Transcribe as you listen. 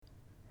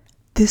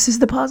This is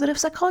the Positive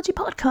Psychology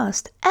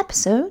Podcast,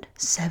 episode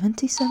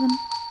 77.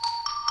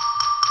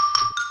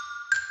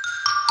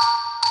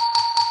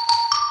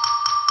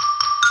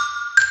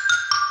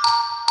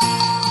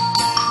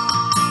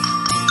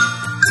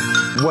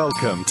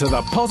 Welcome to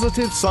the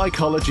Positive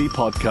Psychology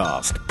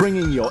Podcast,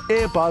 bringing your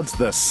earbuds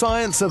the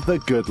science of the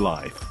good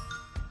life.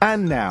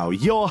 And now,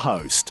 your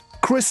host,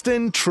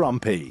 Kristen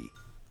Trumpy.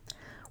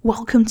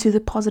 Welcome to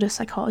the Positive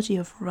Psychology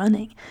of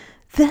Running.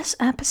 This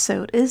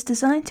episode is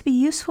designed to be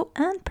useful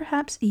and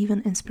perhaps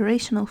even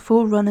inspirational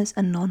for runners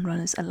and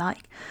non-runners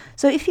alike.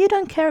 So if you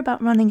don't care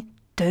about running,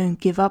 don't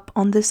give up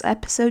on this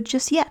episode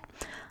just yet.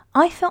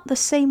 I felt the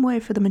same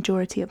way for the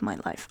majority of my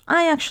life.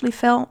 I actually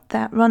felt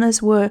that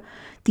runners were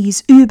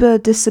these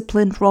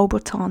uber-disciplined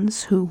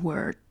robotons who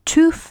were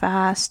too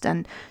fast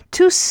and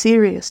too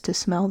serious to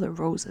smell the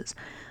roses.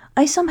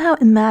 I somehow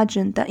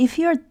imagined that if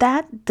you're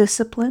that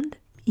disciplined,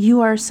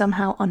 you are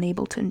somehow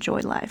unable to enjoy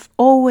life,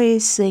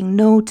 always saying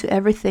no to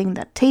everything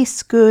that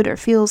tastes good or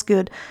feels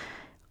good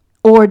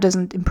or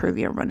doesn't improve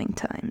your running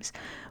times.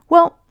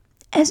 Well,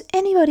 as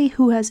anybody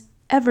who has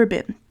ever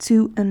been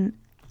to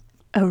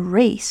a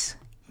race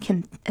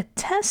can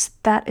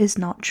attest, that is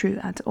not true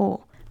at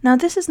all. Now,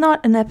 this is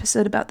not an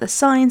episode about the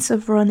science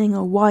of running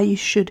or why you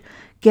should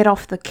get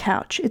off the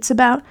couch. It's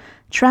about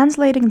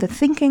translating the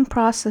thinking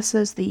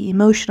processes, the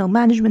emotional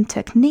management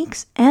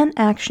techniques, and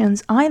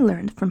actions I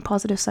learned from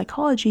positive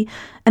psychology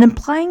and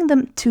applying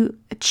them to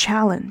a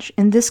challenge,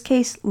 in this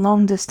case,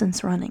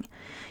 long-distance running.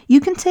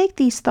 You can take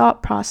these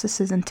thought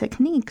processes and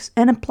techniques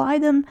and apply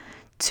them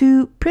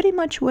to pretty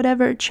much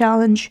whatever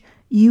challenge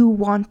you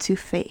want to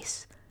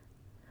face.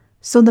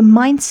 So the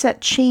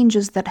mindset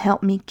changes that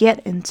help me get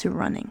into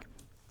running.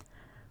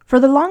 For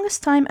the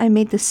longest time, I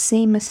made the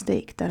same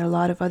mistake that a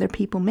lot of other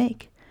people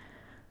make.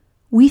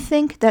 We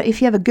think that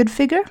if you have a good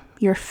figure,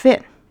 you're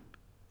fit.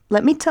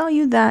 Let me tell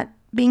you that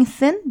being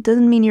thin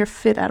doesn't mean you're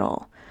fit at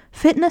all.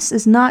 Fitness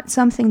is not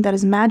something that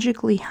is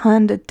magically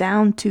handed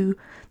down to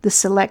the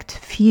select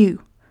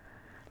few.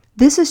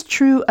 This is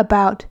true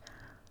about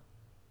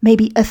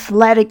maybe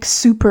athletic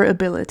super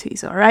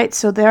abilities, all right?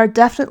 So there are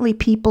definitely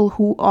people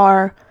who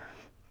are,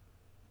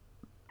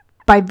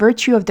 by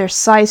virtue of their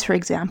size, for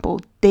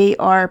example, they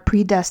are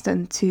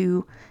predestined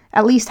to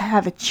at least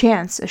have a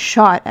chance, a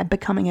shot at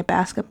becoming a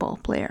basketball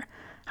player.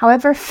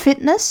 However,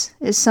 fitness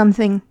is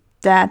something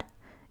that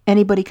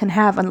anybody can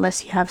have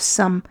unless you have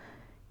some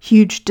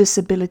huge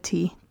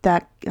disability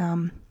that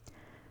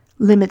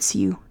limits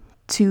you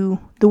to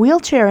the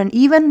wheelchair. And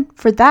even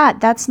for that,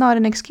 that's not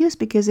an excuse,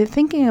 because if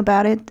thinking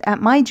about it,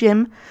 at my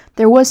gym,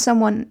 there was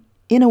someone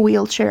in a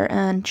wheelchair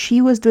and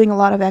she was doing a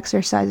lot of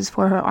exercises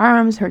for her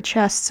arms, her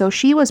chest, so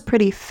she was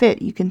pretty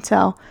fit, you can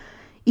tell,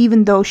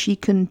 even though she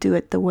couldn't do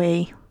it the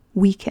way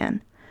we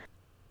can.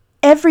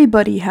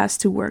 Everybody has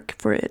to work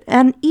for it.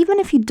 And even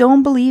if you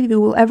don't believe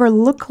you will ever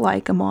look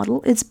like a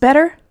model, it's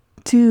better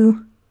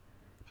to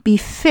be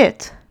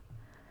fit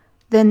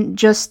than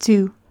just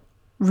to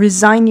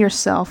resign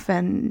yourself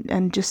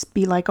and just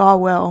be like, oh,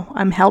 well,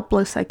 I'm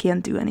helpless, I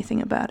can't do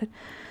anything about it.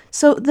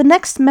 So the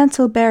next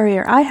mental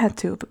barrier I had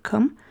to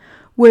overcome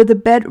were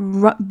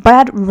the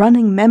bad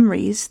running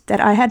memories that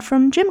I had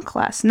from gym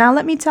class. Now,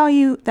 let me tell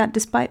you that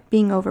despite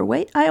being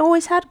overweight, I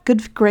always had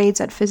good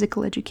grades at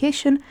physical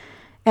education.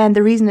 And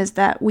the reason is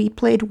that we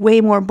played way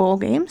more ball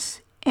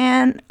games,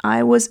 and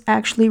I was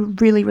actually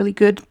really, really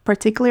good,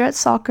 particularly at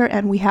soccer,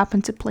 and we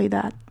happened to play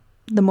that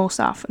the most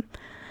often.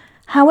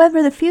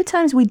 However, the few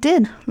times we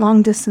did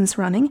long distance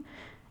running,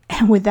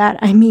 and with that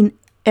I mean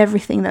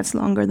everything that's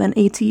longer than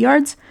 80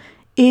 yards,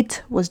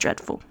 it was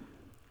dreadful.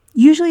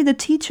 Usually the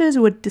teachers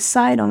would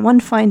decide on one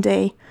fine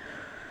day,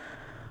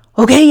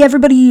 okay,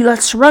 everybody,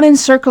 let's run in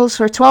circles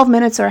for 12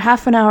 minutes or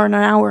half an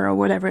hour or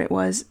whatever it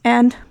was,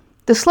 and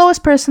the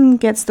slowest person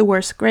gets the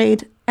worst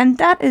grade, and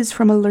that is,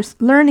 from a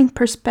learning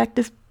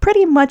perspective,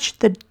 pretty much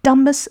the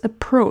dumbest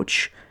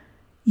approach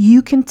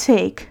you can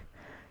take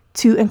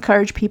to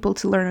encourage people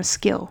to learn a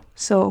skill.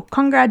 So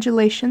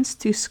congratulations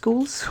to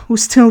schools who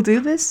still do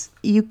this.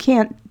 You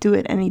can't do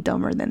it any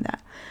dumber than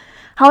that.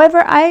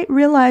 However, I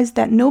realized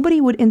that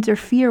nobody would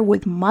interfere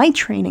with my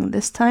training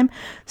this time,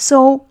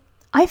 so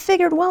I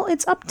figured, well,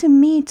 it's up to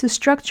me to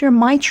structure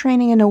my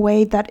training in a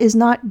way that is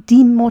not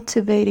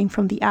demotivating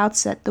from the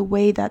outset, the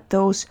way that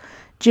those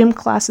gym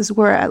classes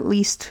were, at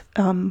least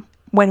when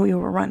we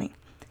were running.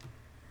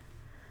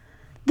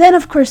 Then,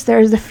 of course,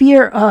 there's the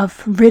fear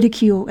of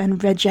ridicule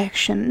and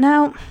rejection.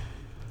 Now,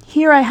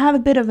 here I have a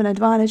bit of an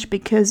advantage,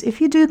 because if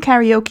you do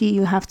karaoke,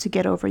 you have to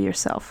get over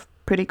yourself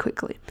pretty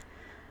quickly.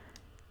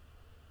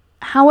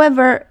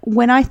 However,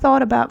 when I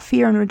thought about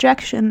fear and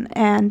rejection,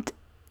 and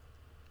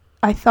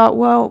I thought,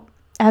 well,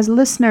 as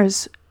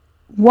listeners,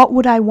 what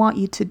would I want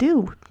you to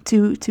do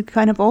to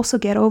kind of also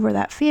get over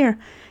that fear?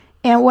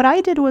 And what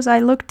I did was I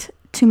looked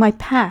to my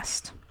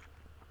past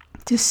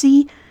to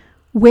see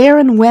where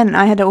and when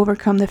I had to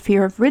overcome the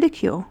fear of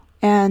ridicule.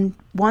 And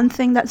one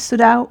thing that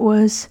stood out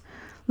was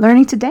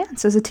learning to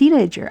dance as a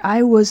teenager.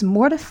 I was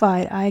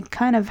mortified. I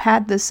kind of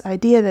had this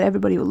idea that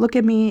everybody would look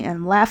at me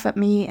and laugh at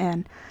me,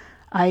 and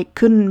I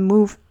couldn't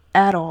move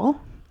at all.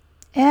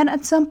 And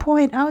at some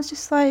point, I was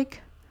just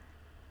like,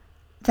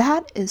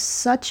 that is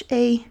such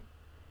a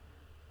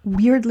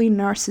weirdly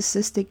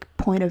narcissistic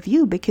point of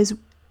view, because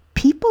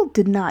people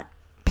did not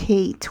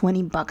pay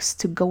 $20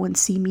 to go and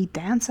see me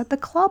dance at the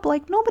club.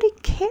 Like, nobody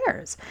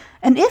cares.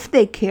 And if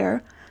they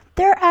care,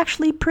 they're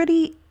actually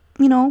pretty,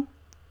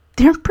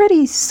 they're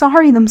pretty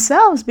sorry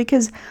themselves,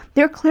 because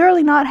they're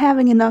clearly not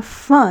having enough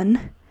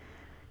fun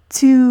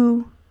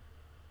to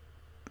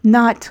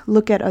not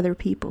look at other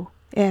people.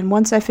 And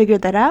once I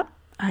figured that out,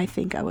 I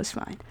think I was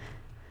fine.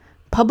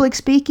 Public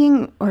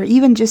speaking, or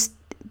even just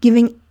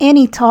giving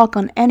any talk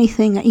on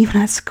anything,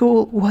 even at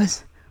school,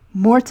 was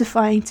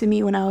mortifying to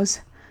me when I was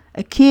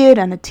a kid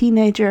and a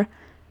teenager.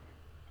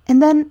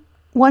 And then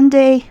one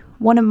day,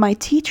 one of my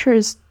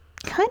teachers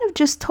kind of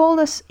just told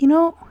us,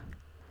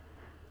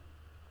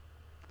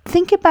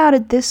 think about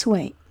it this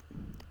way.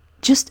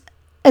 Just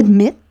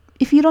admit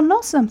if you don't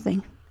know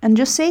something, and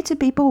just say to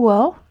people,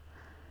 well,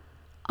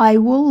 I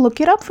will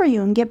look it up for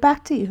you and get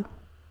back to you.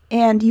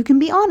 And you can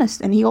be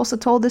honest. And he also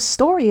told this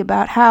story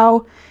about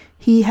how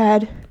he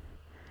had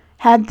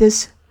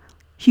this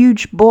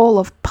huge bowl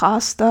of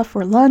pasta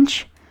for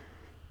lunch,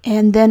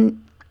 and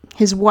then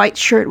his white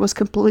shirt was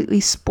completely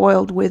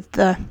spoiled with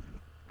the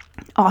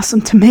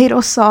awesome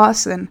tomato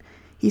sauce. And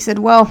he said,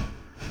 well,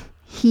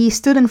 he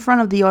stood in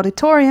front of the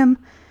auditorium.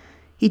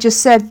 He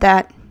just said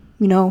that,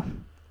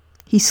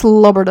 he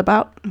slobbered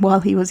about while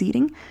he was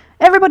eating.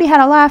 Everybody had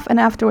a laugh, and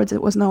afterwards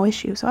it was no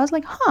issue. So I was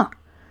like,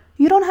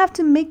 you don't have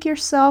to make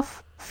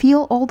yourself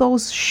feel all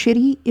those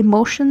shitty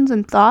emotions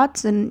and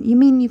thoughts, and you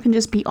mean you can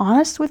just be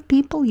honest with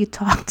people you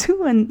talk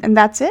to, and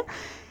that's it?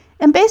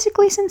 And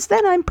basically, since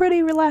then, I'm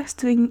pretty relaxed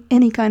doing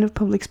any kind of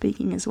public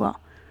speaking as well.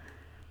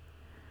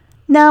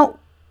 Now,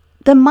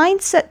 the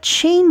mindset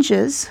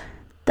changes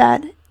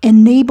that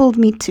enabled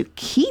me to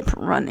keep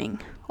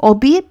running,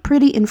 albeit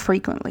pretty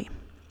infrequently.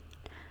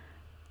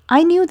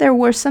 I knew there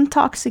were some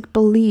toxic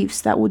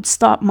beliefs that would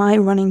stop my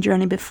running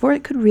journey before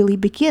it could really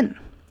begin.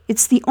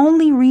 It's the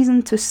only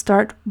reason to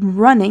start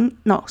running.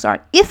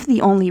 If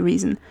the only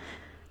reason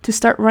to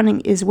start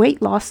running is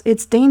weight loss,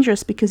 it's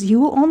dangerous, because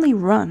you will only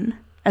run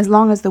as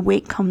long as the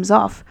weight comes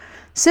off.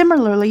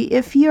 Similarly,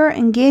 if you're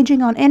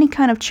engaging on any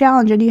kind of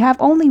challenge and you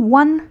have only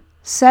one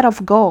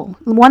goal,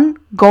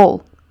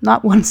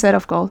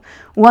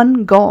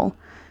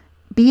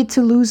 be it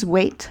to lose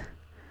weight,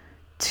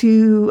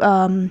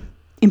 to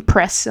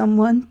impress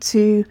someone,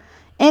 to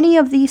any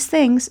of these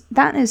things,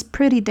 that is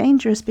pretty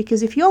dangerous,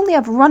 because if you only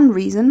have one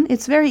reason,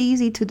 it's very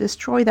easy to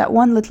destroy that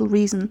one little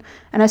reason.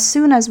 And as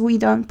soon as we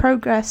don't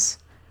progress,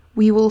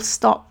 we will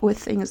stop with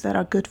things that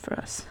are good for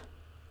us.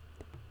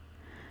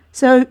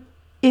 So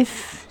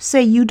if,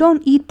 say, you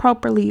don't eat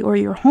properly or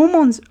your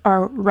hormones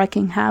are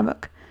wreaking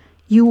havoc,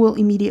 you will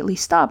immediately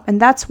stop.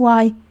 And that's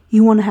why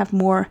you want to have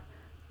more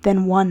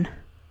than one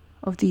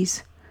of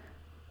these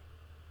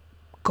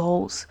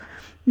goals.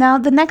 Now,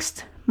 the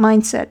next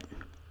mindset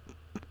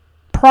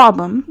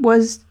problem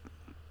was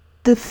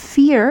the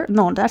fear,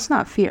 no, that's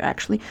not fear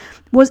actually,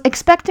 was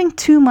expecting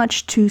too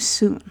much too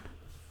soon.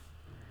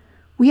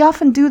 We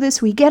often do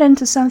this, we get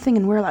into something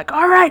and we're like,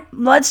 all right,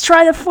 let's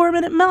try the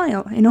 4-minute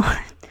mile.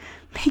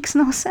 It makes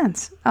no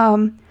sense.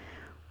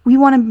 We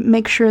want to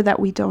make sure that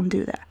we don't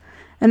do that.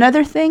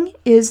 Another thing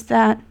is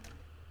that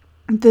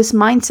this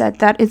mindset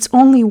that it's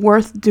only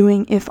worth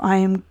doing if I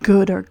am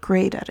good or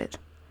great at it.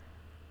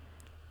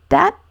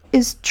 That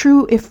is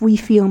true if we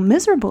feel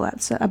miserable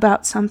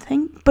about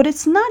something, but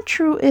it's not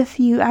true if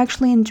you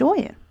actually enjoy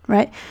it,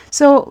 right?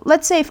 So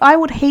let's say if I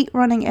would hate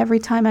running every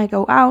time I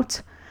go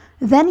out,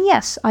 then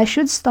yes, I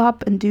should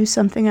stop and do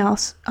something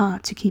else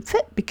to keep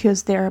fit,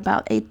 because there are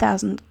about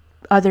 8,000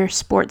 other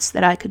sports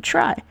that I could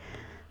try.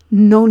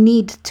 No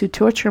need to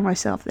torture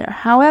myself there.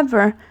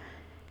 However,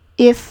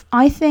 if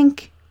I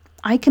think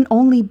I can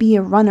only be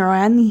a runner, or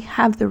I only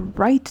have the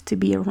right to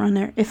be a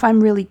runner if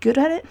I'm really good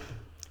at it,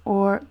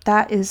 or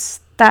that is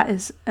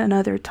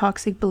another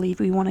toxic belief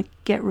we want to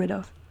get rid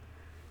of.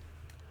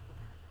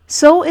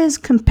 So is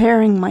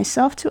comparing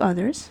myself to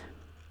others.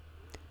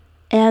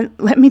 And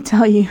let me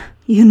tell you,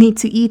 you need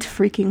to eat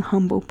freaking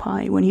humble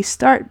pie when you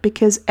start,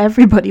 because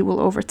everybody will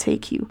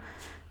overtake you.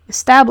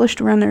 Established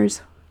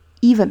runners,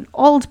 even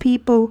old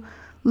people,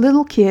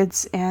 little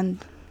kids, and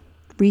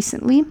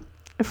recently,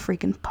 a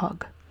freaking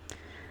pug.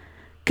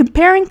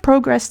 Comparing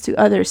progress to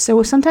others.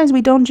 So sometimes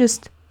we don't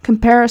just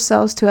compare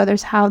ourselves to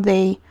others how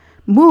they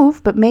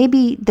move, but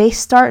maybe they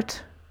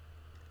start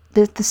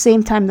at the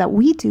same time that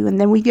we do, and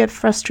then we get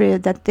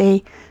frustrated that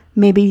they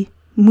maybe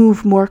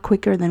move more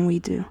quicker than we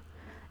do.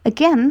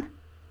 Again,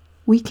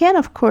 we can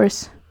of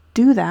course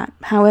do that.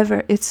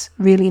 However, it's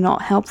really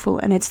not helpful,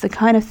 and it's the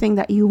kind of thing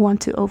that you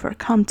want to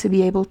overcome to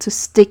be able to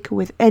stick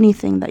with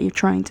anything that you're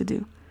trying to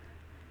do.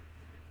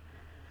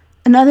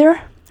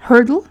 Another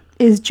hurdle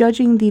is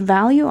judging the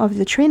value of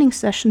the training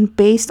session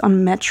based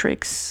on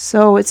metrics.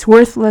 So it's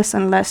worthless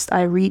unless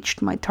I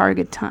reached my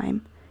target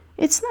time.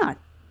 It's not.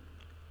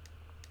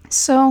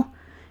 So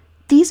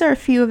these are a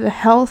few of the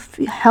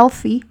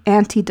healthy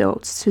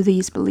antidotes to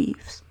these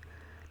beliefs.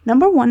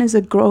 Number one is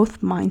a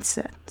growth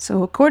mindset.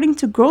 So according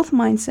to growth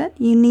mindset,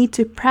 you need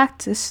to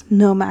practice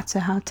no matter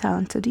how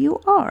talented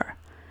you are.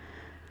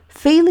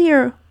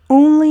 Failure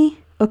only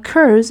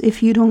occurs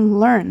if you don't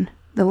learn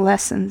the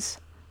lessons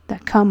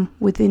that come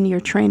within your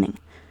training.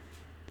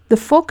 The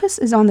focus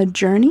is on the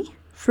journey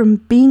from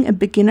being a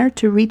beginner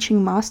to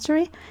reaching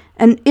mastery.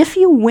 And if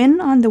you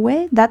win on the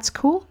way, that's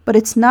cool, but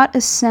it's not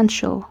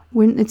essential.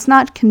 It's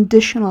not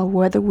conditional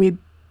whether we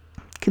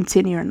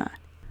continue or not.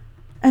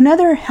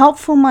 Another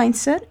helpful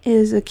mindset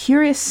is a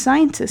curious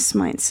scientist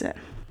mindset.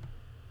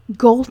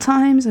 Goal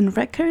times and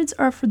records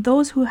are for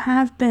those who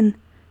have been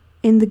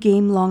in the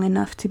game long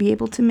enough to be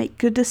able to make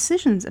good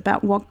decisions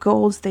about what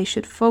goals they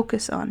should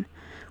focus on.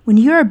 When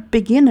you're a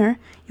beginner,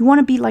 you want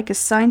to be like a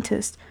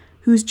scientist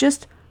who's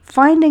just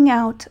finding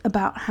out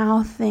about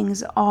how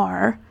things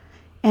are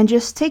and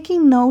just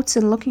taking notes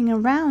and looking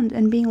around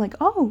and being like,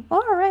 oh,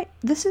 all right,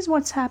 this is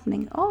what's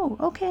happening. Oh,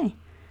 okay.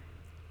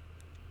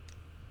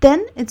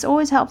 Then it's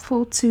always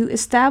helpful to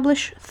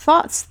establish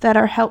thoughts that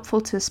are helpful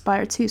to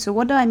aspire to. So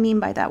what do I mean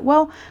by that?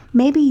 Well,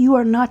 maybe you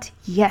are not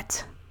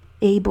yet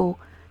able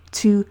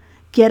to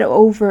get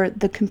over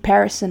the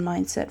comparison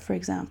mindset, for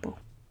example.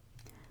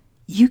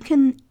 You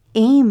can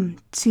aim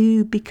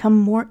to become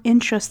more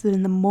interested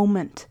in the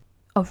moment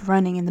of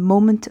running, in the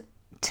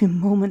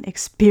moment-to-moment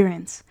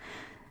experience.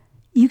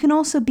 You can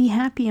also be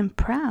happy and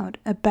proud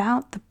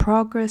about the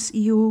progress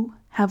you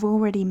have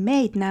already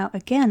made. Now,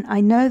 again,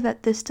 I know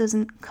that this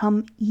doesn't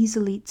come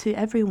easily to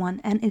everyone,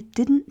 and it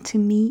didn't to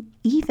me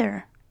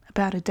either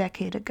about a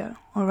decade ago,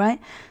 all right?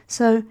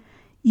 So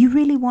you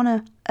really want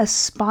to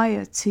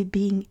aspire to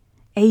being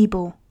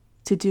able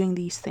to doing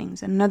these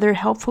things. Another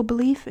helpful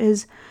belief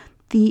is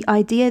the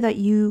idea that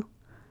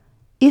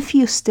if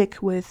you stick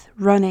with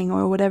running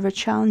or whatever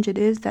challenge it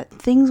is, that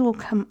things will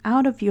come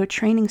out of your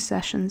training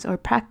sessions or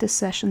practice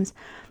sessions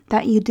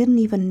that you didn't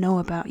even know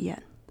about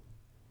yet.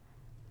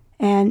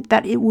 And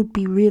that it would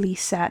be really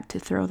sad to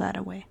throw that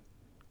away.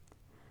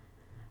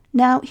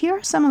 Now, here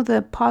are some of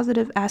the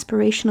positive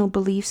aspirational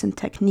beliefs and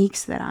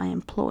techniques that I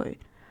employed.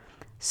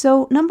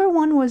 So, number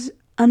one was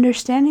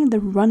understanding the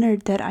runner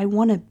that I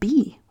want to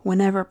be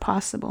whenever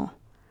possible.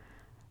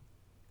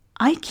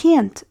 I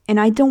can't and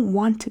I don't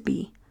want to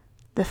be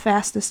the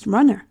fastest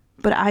runner,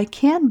 but I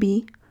can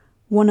be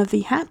one of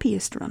the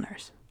happiest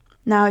runners.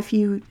 Now, if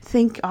you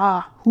think,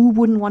 who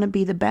wouldn't want to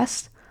be the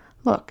best?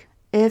 Look,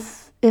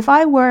 if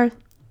I were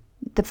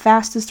the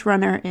fastest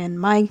runner in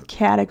my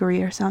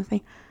category or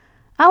something,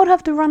 I would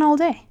have to run all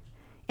day.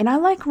 And I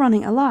like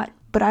running a lot,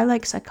 but I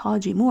like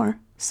psychology more.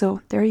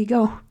 So there you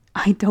go.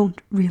 I don't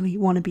really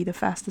want to be the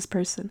fastest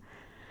person.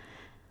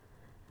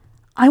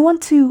 I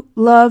want to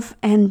love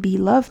and be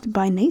loved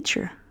by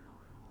nature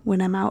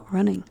when I'm out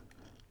running.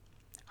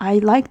 I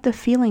like the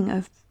feeling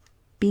of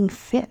being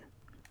fit.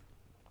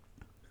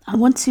 I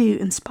want to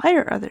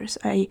inspire others.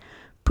 I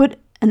put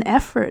an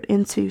effort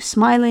into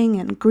smiling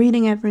and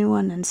greeting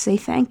everyone and say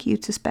thank you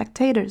to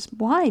spectators.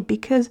 Why?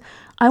 Because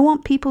I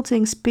want people to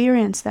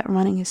experience that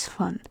running is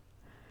fun.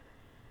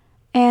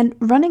 And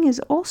running is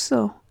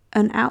also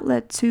an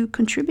outlet to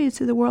contribute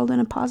to the world in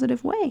a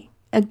positive way.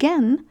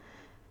 Again,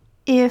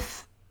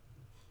 if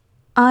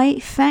I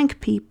thank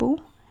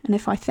people and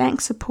if I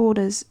thank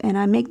supporters and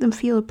I make them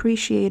feel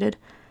appreciated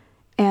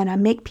and I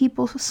make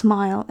people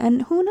smile,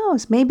 and who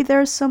knows, maybe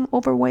there's some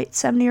overweight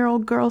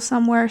 70-year-old girl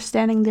somewhere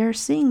standing there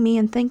seeing me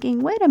and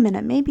thinking, wait a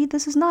minute, maybe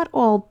this is not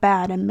all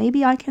bad and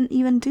maybe I can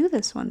even do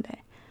this one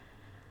day.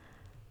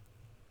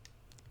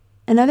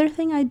 Another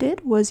thing I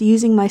did was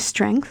using my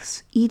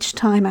strengths each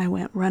time I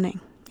went running,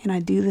 and I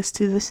do this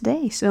to this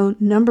day. So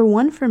number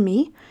one for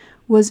me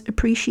was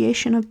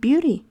appreciation of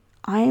beauty.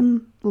 I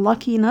am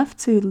lucky enough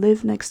to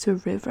live next to a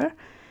river,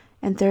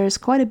 and there's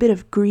quite a bit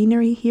of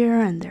greenery here,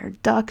 and there are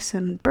ducks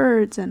and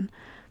birds and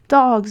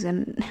dogs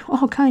and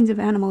all kinds of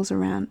animals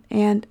around,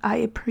 and I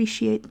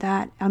appreciate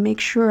that. I make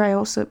sure I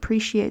also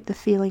appreciate the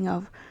feeling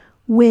of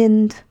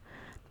wind,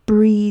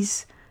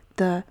 breeze,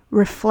 the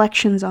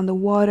reflections on the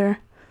water,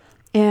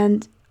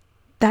 and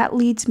that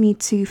leads me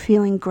to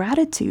feeling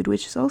gratitude,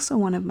 which is also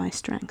one of my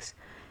strengths.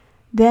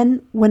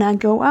 Then when I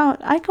go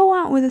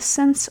out with a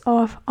sense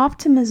of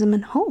optimism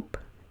and hope.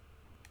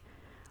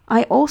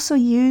 I also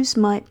use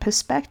my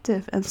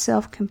perspective and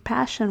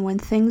self-compassion when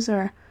things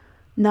are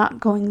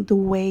not going the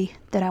way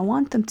that I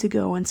want them to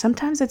go. And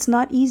sometimes it's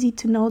not easy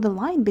to know the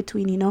line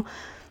between,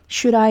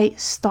 should I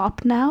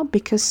stop now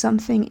because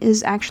something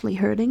is actually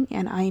hurting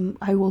and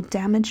I will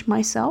damage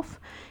myself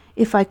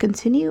if I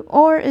continue?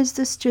 Or is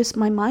this just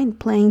my mind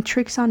playing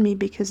tricks on me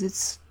because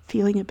it's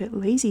feeling a bit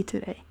lazy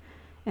today?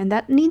 And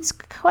that needs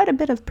quite a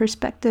bit of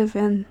perspective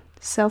and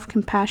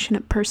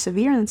self-compassionate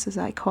perseverance, as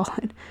I call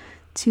it,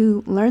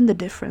 to learn the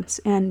difference,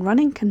 and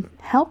running can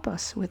help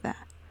us with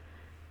that.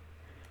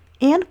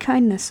 And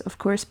kindness, of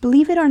course.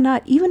 Believe it or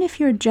not, even if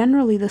you're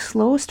generally the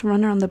slowest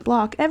runner on the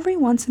block, every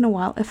once in a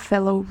while a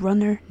fellow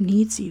runner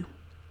needs you.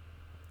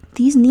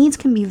 These needs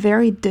can be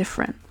very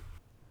different.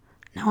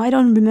 Now, I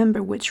don't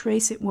remember which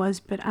race it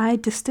was, but I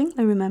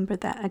distinctly remember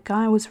that a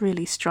guy was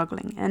really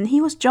struggling, and he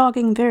was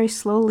jogging very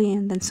slowly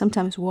and then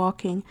sometimes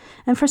walking,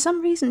 and for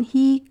some reason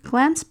he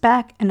glanced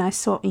back and I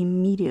saw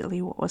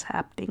immediately what was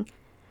happening.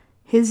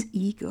 His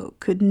ego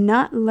could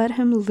not let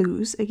him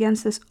lose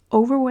against this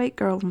overweight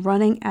girl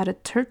running at a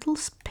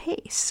turtle's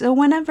pace, so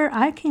whenever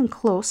I came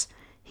close,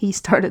 he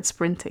started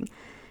sprinting.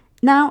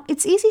 Now,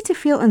 it's easy to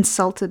feel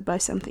insulted by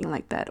something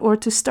like that, or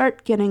to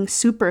start getting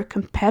super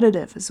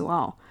competitive as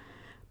well.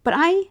 But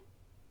I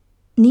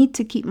need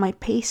to keep my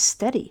pace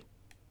steady,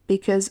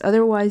 because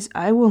otherwise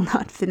I will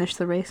not finish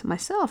the race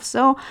myself.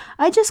 So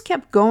I just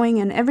kept going,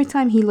 and every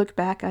time he looked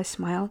back, I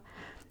smiled.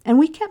 And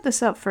we kept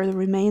this up for the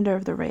remainder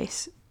of the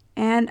race.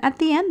 And at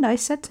the end, I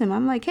said to him,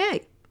 I'm like,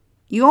 hey,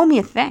 you owe me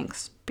a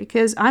thanks,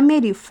 because I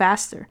made you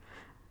faster.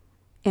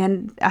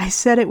 And I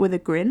said it with a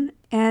grin,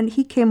 and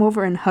he came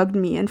over and hugged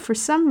me. And for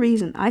some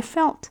reason, I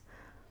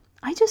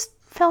just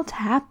felt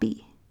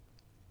happy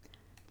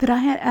that I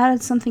had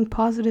added something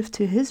positive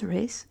to his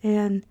race,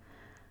 and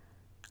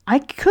I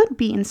could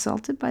be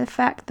insulted by the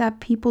fact that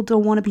people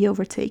don't want to be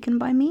overtaken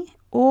by me,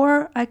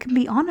 or I can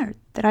be honored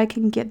that I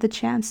can get the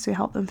chance to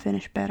help them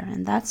finish better,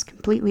 and that's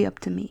completely up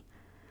to me.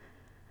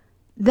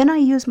 Then I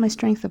use my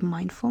strength of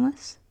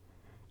mindfulness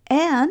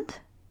and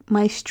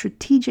my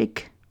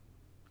strategic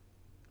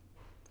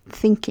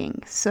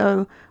thinking.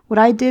 So what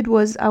I did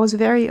was I was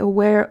very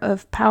aware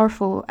of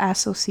powerful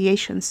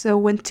associations. So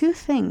when two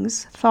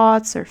things,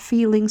 thoughts or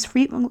feelings,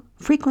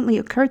 frequently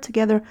occur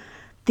together,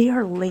 they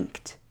are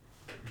linked.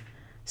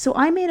 So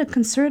I made a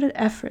concerted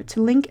effort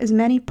to link as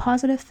many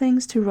positive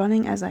things to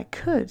running as I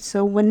could.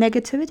 So when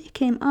negativity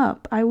came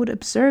up, I would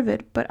observe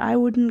it, but I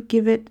wouldn't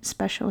give it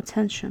special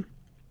attention.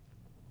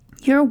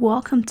 You're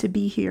welcome to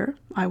be here,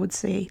 I would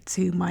say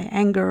to my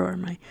anger or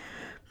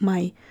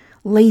my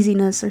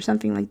laziness or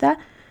something like that.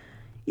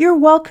 You're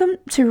welcome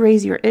to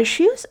raise your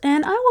issues,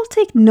 and I will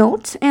take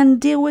note and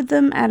deal with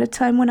them at a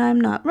time when I'm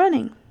not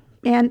running.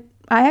 And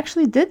I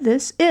actually did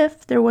this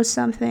if there was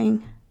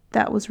something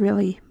that was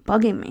really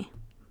bugging me,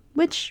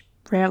 which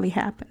rarely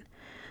happened.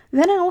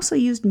 Then I also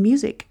used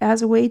music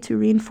as a way to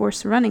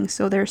reinforce running.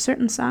 So there are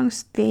certain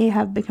songs, they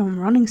have become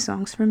running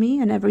songs for me,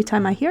 and every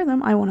time I hear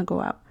them, I want to go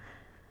out.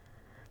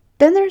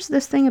 Then there's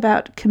this thing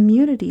about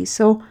community.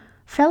 So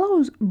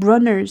fellow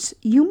runners,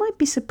 you might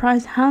be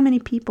surprised how many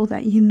people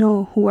that you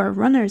know who are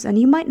runners, and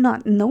you might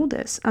not know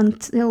this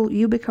until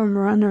you become a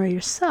runner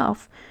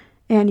yourself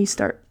and you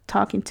start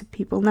talking to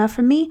people. Now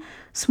for me,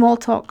 small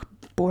talk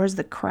bores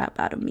the crap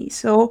out of me.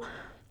 So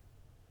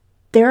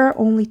there are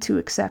only two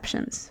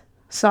exceptions,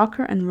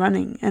 soccer and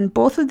running, and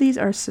both of these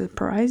are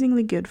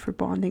surprisingly good for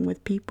bonding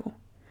with people.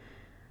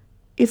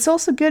 It's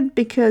also good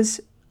because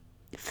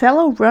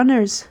fellow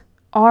runners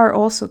are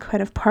also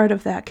kind of part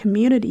of that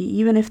community,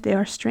 even if they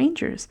are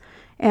strangers.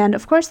 And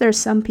of course, there are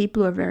some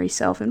people who are very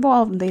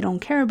self-involved and they don't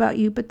care about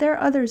you, but there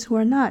are others who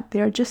are not. They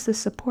are just as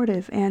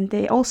supportive, and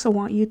they also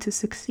want you to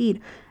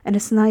succeed, and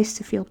it's nice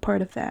to feel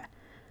part of that.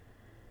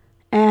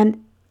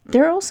 And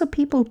there are also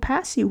people who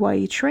pass you while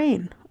you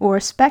train, or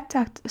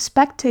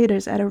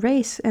spectators at a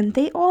race, and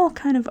they all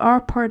kind of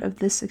are part of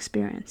this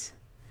experience.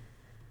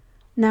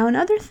 Now,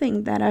 another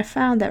thing that I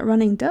found that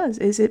running does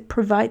is it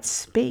provides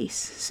space.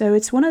 So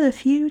it's one of the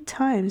few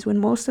times when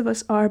most of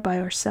us are by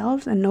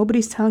ourselves and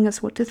nobody's telling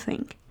us what to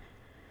think.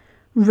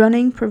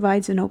 Running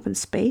provides an open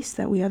space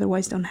that we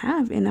otherwise don't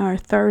have in our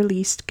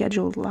thoroughly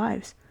scheduled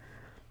lives.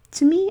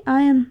 To me,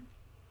 I am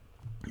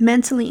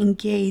mentally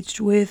engaged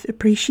with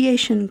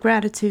appreciation,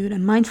 gratitude,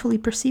 and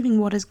mindfully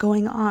perceiving what is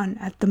going on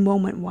at the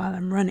moment while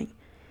I'm running.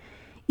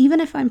 Even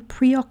if I'm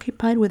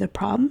preoccupied with a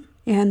problem,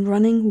 and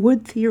running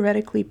would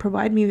theoretically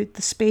provide me with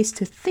the space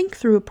to think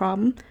through a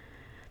problem,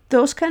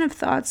 those kind of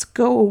thoughts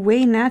go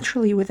away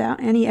naturally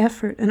without any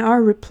effort and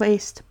are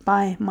replaced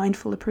by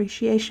mindful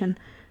appreciation,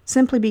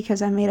 simply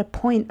because I made a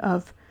point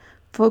of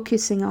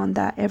focusing on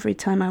that every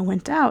time I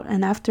went out,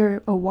 and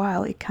after a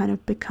while it kind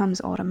of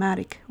becomes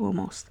automatic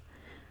almost.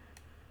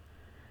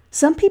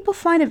 Some people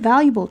find it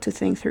valuable to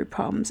think through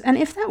problems, and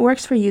if that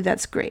works for you,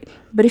 that's great.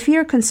 But if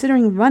you're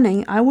considering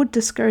running, I would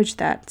discourage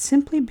that,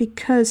 simply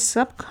because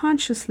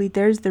subconsciously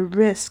there's the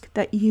risk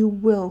that you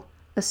will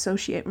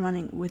associate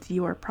running with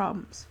your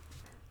problems.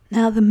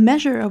 Now, the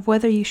measure of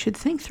whether you should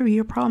think through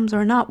your problems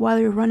or not while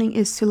you're running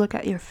is to look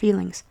at your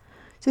feelings.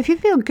 So if you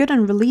feel good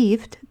and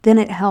relieved, then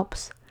it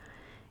helps.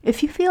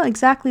 If you feel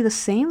exactly the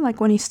same like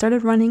when you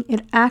started running,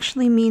 it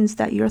actually means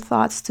that your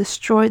thoughts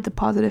destroyed the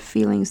positive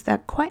feelings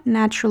that quite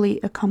naturally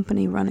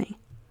accompany running.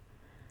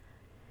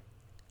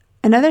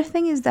 Another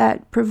thing is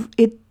that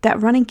that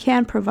running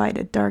can provide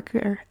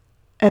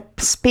a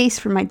space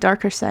for my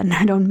darker side, and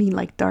I don't mean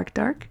like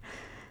dark.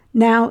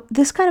 Now,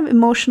 this kind of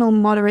emotional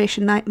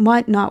moderation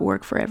might not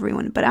work for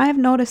everyone, but I have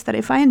noticed that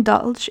if I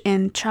indulge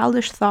in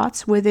childish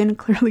thoughts within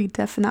clearly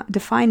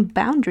defined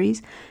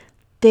boundaries,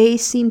 they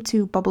seem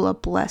to bubble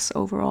up less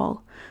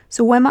overall.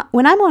 So when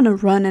I'm on a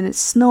run and it's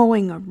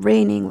snowing or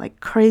raining like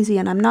crazy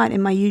and I'm not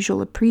in my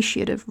usual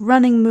appreciative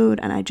running mood,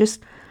 and I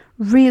just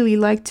really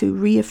like to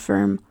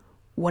reaffirm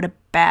what a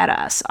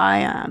badass I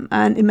am.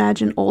 And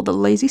imagine all the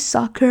lazy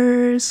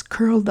suckers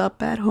curled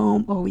up at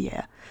home. Oh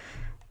yeah.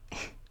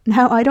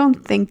 Now, I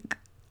don't think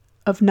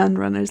of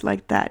non-runners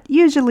like that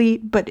usually,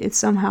 but it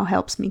somehow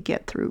helps me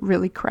get through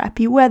really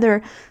crappy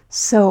weather,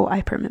 so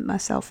I permit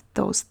myself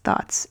those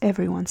thoughts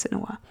every once in a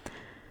while.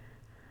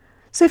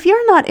 So if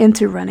you're not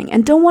into running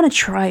and don't want to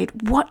try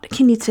it, what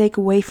can you take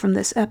away from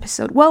this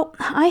episode? Well,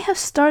 I have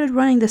started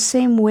running the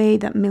same way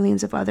that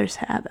millions of others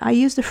have. I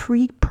used a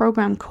free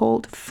program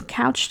called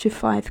Couch to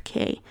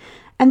 5K.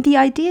 And the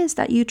idea is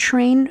that you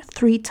train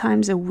 3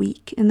 times a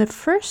week. In the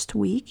first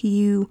week,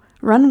 you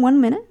run 1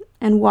 minute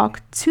and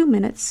walk 2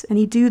 minutes, and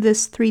you do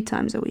this 3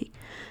 times a week.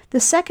 The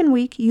second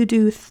week, you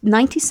do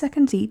 90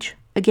 seconds each,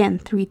 again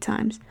 3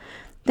 times.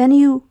 Then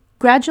you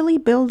gradually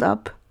build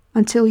up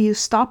until you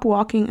stop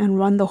walking and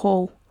run the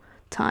whole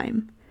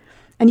time.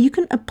 And you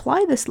can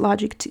apply this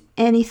logic to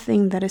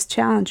anything that is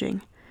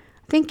challenging.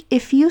 I think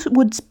if you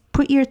would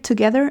put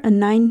together a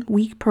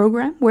 9-week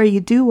program where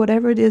you do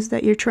whatever it is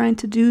that you're trying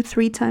to do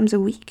 3 times a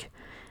week,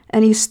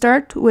 and you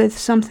start with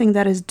something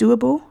that is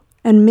doable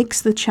and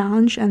mix the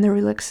challenge and the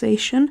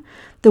relaxation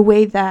the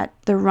way that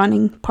the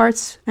running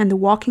parts and the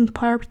walking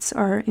parts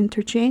are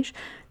interchanged,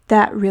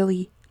 that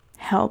really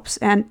helps.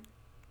 And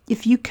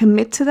if you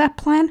commit to that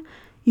plan,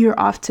 you're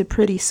off to a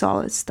pretty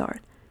solid start.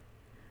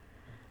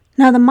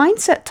 Now, the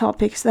mindset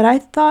topics that I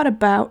thought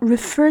about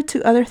refer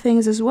to other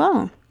things as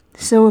well.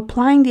 So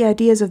applying the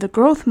ideas of the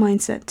growth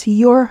mindset to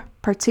your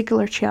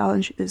particular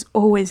challenge is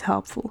always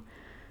helpful.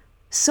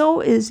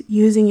 So is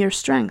using your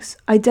strengths,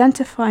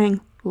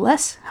 identifying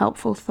less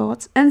helpful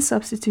thoughts and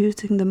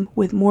substituting them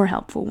with more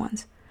helpful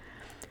ones.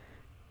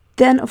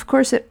 Then, of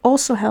course, it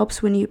also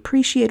helps when you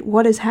appreciate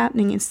what is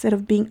happening instead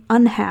of being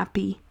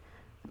unhappy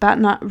about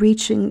not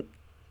reaching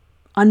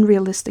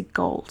unrealistic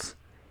goals.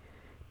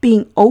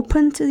 Being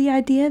open to the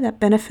idea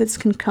that benefits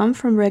can come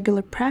from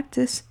regular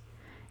practice,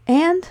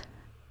 and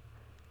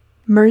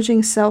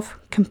merging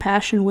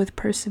self-compassion with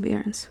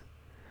perseverance.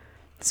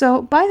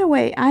 So, by the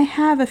way, I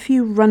have a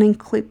few running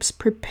clips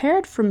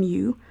prepared from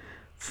you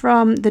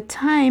from the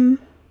time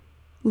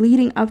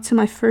leading up to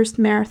my first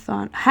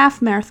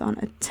half marathon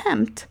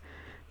attempt.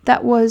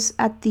 That was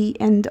at the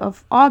end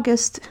of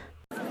August.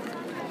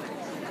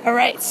 All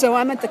right, so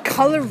I'm at the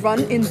Color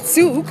Run in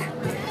Zug,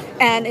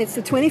 and it's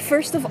the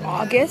 21st of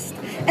August.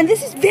 And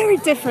this is very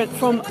different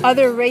from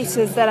other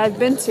races that I've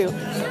been to.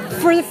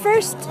 For the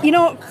first,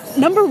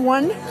 number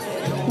one,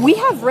 we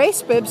have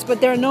race bibs, but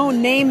there are no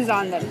names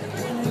on them.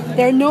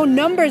 There are no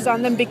numbers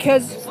on them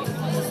because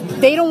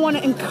they don't want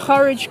to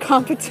encourage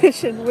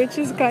competition, which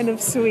is kind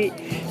of sweet.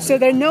 So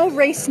there are no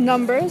race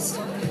numbers,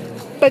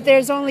 but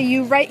there's only,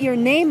 you write your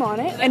name on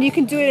it, and you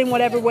can do it in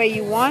whatever way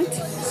you want.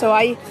 So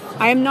I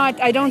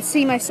don't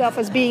see myself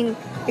as being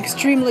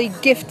extremely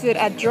gifted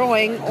at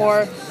drawing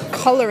or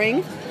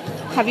coloring.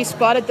 Have you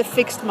spotted the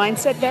fixed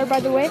mindset there, by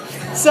the way?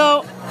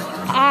 So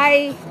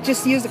I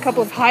just used a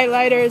couple of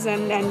highlighters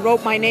and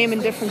wrote my name in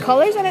different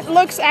colors, and it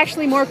looks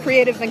actually more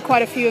creative than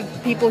quite a few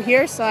people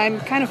here, so I'm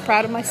kind of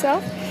proud of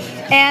myself.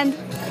 And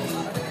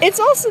it's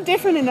also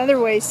different in other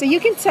ways. So you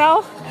can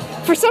tell,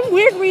 for some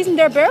weird reason,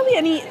 there are barely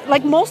any,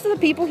 like most of the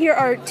people here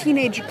are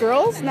teenage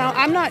girls. Now,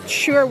 I'm not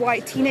sure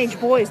why teenage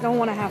boys don't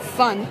want to have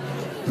fun.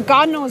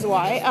 God knows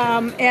why.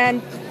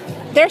 And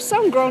there's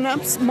some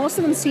grown-ups. Most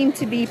of them seem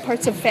to be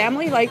parts of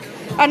family. Like,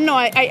 I don't know,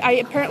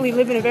 I apparently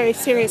live in a very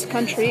serious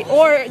country,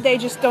 or they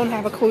just don't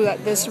have a clue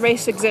that this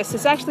race exists.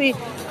 It's actually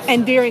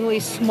endearingly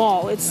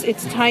small.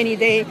 It's tiny.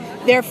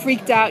 They're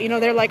freaked out.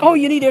 They're like, oh,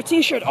 you need your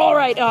t-shirt. All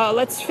right,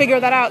 let's figure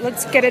that out.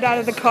 Let's get it out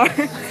of the car.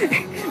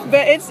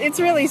 But it's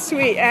really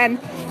sweet.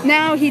 And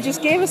now he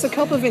just gave us a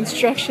couple of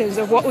instructions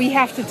of what we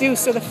have to do.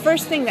 So the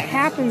first thing that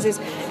happens is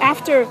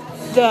after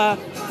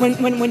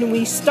when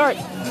we start,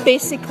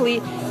 basically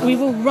we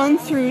will run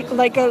through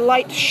like a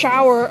light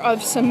shower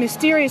of some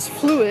mysterious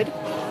fluid,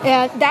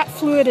 and that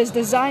fluid is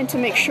designed to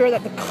make sure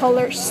that the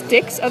color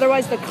sticks.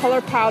 Otherwise the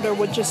color powder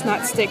would just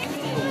not stick.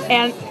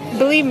 And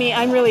believe me,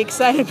 I'm really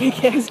excited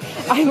because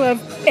I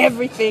love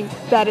everything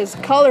that is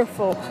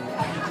colorful.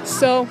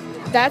 So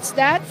that's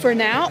that for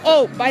now.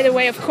 Oh, by the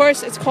way, of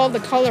course, it's called the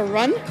Color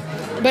Run.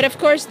 But of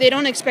course, they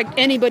don't expect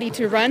anybody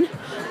to run.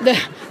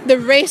 The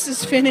race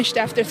is finished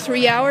after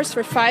 3 hours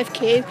for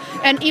 5K.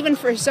 And even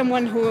for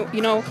someone who,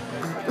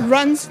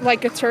 runs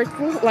like a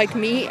turtle, like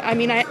me. I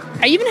mean, I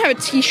even have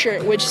a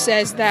t-shirt which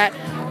says that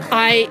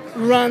I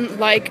run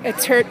like a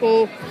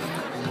turtle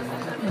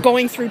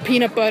going through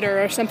peanut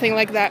butter or something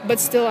like that. But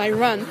still, I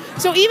run.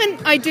 So even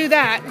I do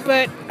that,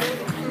 but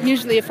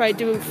usually if I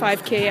do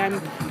 5K,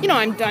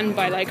 I'm done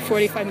by like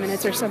 45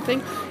 minutes or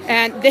something.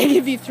 And they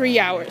give you 3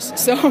 hours.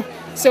 So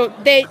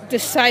they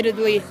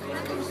decidedly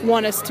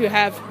want us to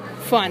have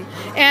fun.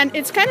 And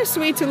it's kind of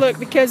sweet to look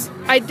because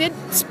I did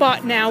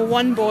spot now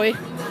one boy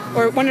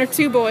or one or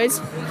two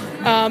boys,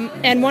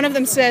 and one of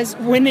them says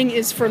winning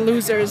is for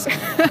losers,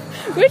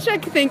 which I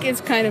think is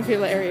kind of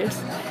hilarious.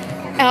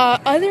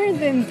 Other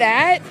than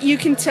that, you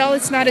can tell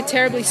it's not a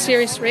terribly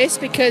serious race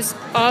because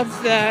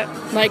of the,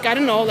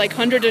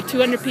 100 or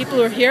 200 people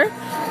who are here.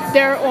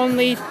 There are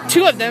only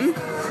 2 of them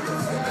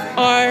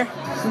are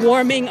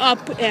warming up,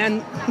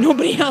 and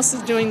nobody else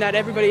is doing that.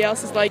 Everybody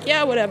else is like,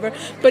 yeah, whatever.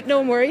 But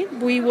don't worry,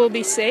 we will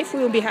be safe.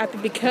 We will be happy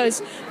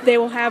because they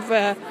will have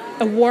a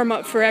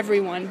warm-up for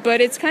everyone.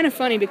 But it's kind of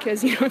funny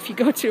because, if you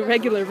go to a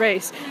regular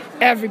race,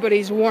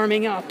 everybody's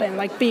warming up and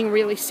like being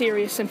really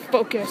serious and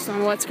focused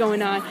on what's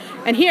going on.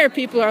 And here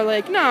people are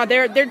like, no,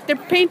 they're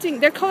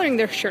painting, they're coloring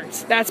their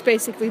shirts. That's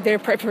basically their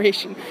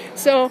preparation.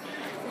 So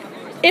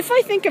if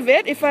I think of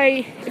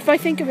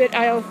it,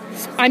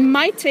 I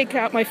might take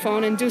out my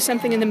phone and do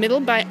something in the middle,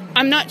 but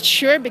I'm not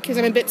sure because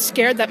I'm a bit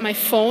scared that my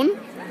phone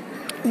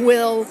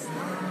will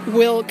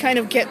kind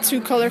of get too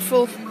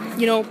colorful,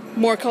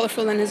 more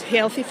colorful than is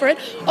healthy for it.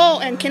 Oh,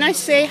 and can I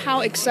say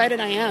how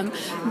excited I am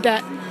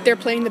that they're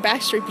playing the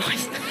Backstreet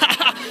Boys?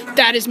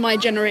 That is my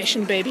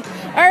generation, baby.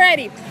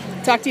 Alrighty,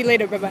 talk to you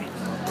later,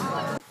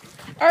 bye-bye.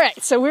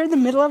 Alright, so we're in the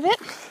middle of it.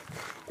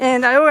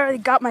 And I already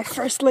got my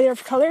first layer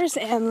of colors,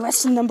 and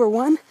lesson number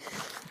 1,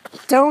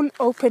 don't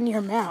open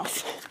your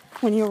mouth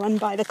when you run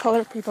by the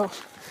color people.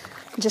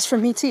 Just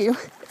from me to you.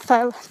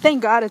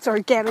 Thank God it's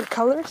organic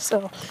color,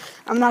 so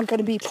I'm not going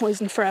to be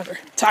poisoned forever.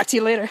 Talk to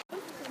you later.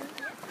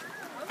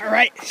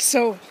 Alright,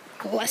 so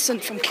lesson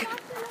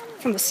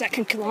from the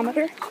second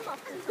kilometer.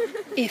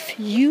 If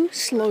you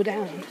slow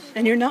down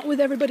and you're not with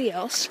everybody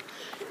else,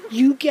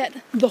 you get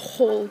the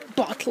whole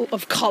bottle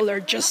of color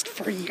just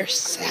for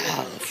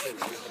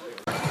yourself.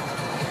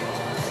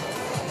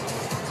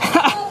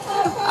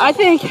 I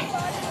think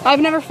I've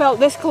never felt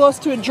this close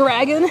to a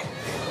dragon.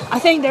 I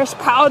think there's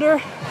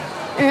powder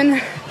in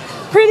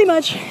pretty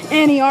much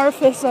any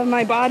orifice of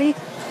my body.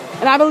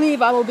 And I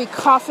believe I will be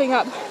coughing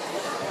up,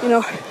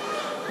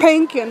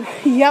 pink and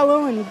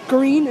yellow and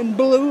green and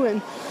blue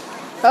and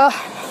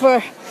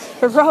for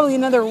probably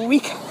another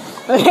week.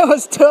 But it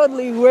was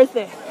totally worth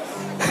it.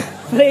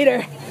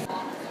 Later.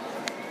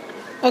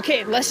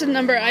 Okay, lesson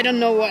number, I don't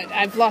know what.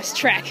 I've lost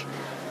track.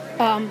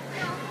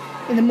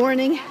 In the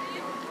morning,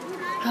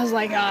 I was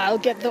like, I'll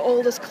get the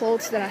oldest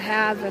clothes that I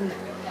have,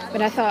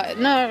 but I thought,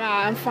 no,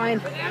 I'm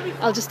fine.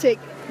 I'll just take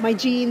my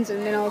jeans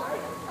and then I'll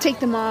take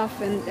them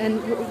off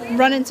and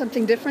run in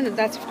something different, and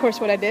that's of course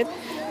what I did.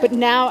 But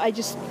now I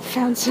just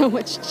found so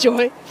much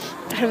joy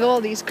out of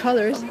all these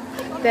colors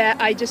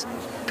that I just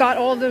got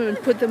all of them and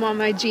put them on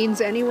my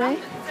jeans anyway.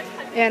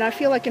 And I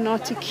feel like a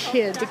naughty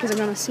kid because I'm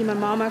going to see my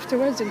mom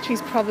afterwards, and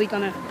she's probably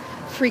going to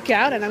freak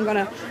out, and I'm going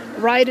to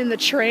ride in the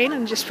train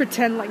and just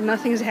pretend like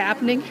nothing's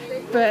happening.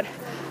 But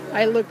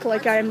I look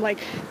like I'm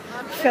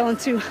fell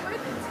into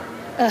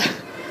a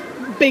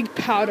big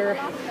powder,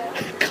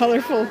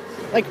 colorful,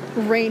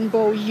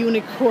 rainbow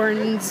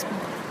unicorns,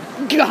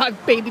 God,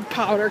 baby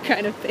powder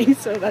kind of thing.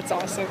 So that's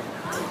awesome.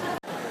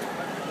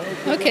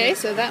 Okay,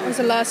 so that was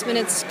a last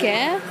minute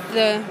scare.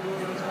 The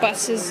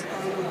buses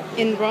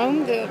in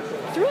Rome,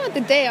 throughout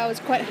the day I was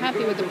quite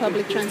happy with the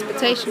public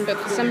transportation, but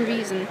for some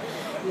reason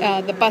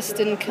the bus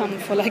didn't come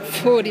for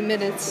 40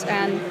 minutes,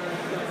 and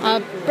I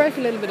broke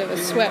a little bit of a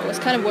sweat. I was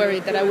kind of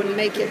worried that I wouldn't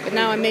make it, but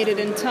now I made it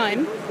in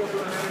time.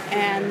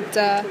 And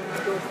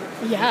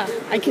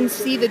I can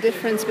see the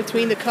difference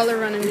between the color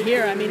run and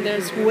here. I mean,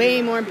 there's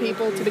way more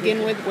people to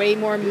begin with, way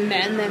more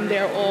men, and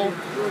they're all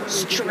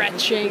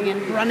stretching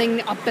and running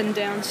up and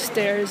down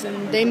stairs,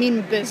 and they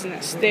mean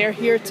business. They're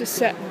here to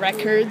set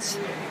records.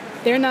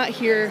 They're not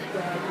here...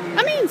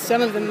 I mean,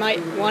 some of them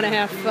might want to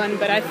have fun,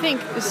 but I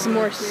think this is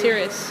more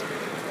serious.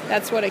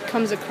 That's what it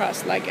comes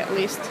across like, at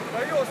least.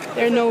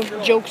 There are no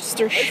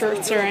jokester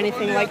shirts or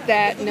anything like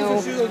that.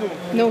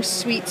 No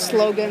sweet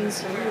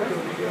slogans.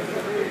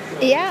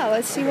 Yeah,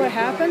 let's see what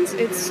happens.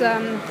 It's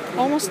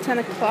almost 10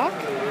 o'clock,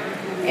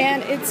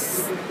 and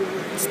it's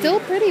still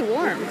pretty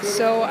warm.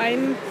 So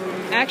I'm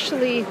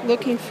actually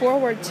looking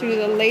forward to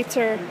the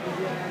later,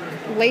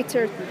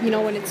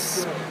 when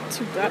it's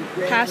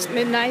past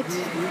midnight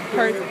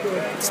part.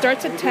 It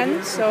starts at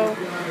 10, so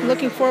I'm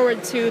looking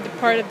forward to the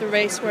part of the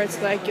race where it's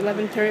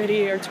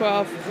 11:30 or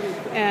 12,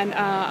 and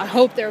I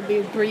hope there'll be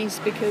a breeze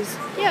because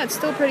it's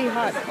still pretty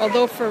hot,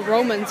 although for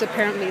Romans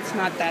apparently it's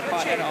not that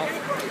hot at all.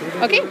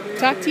 Okay,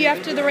 talk to you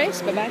after the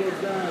race. Bye-bye.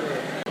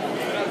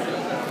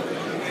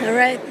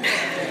 Alright,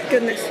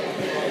 goodness.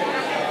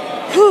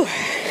 Whew,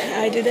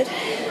 I did it.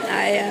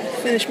 I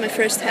finished my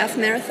first half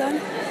marathon,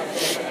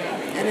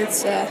 and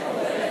it's a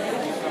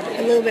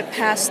little bit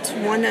past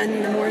 1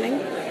 in the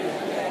morning,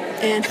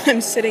 and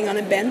I'm sitting on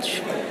a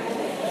bench.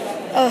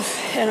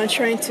 And I'm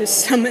trying to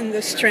summon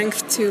the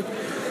strength to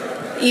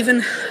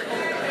even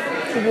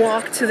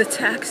walk to the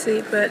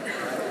taxi, but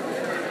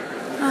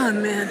oh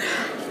man,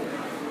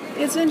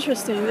 it's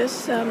interesting.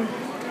 This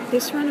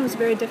run was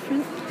very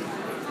different.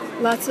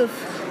 Lots of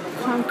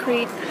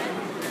concrete,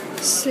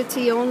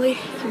 city only,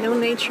 no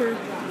nature,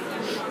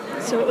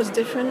 so it was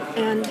different.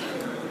 And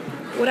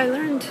what I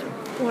learned,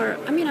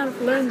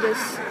 I've learned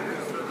this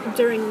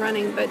during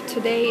running, but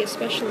today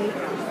especially,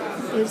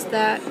 is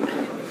that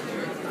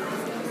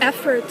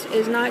effort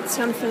is not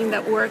something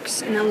that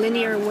works in a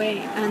linear way,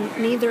 and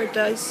neither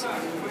does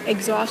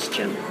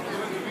exhaustion.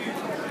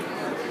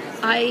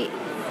 I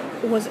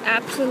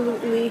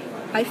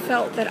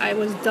felt that I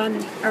was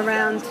done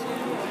around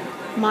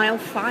mile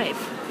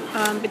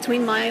 5.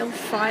 Between mile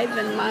 5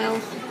 and mile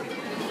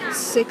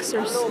 6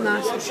 or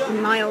not,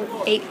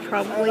 mile 8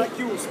 probably.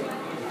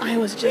 I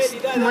was just,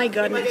 my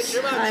goodness,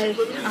 I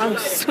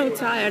was so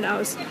tired.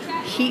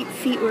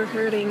 Feet were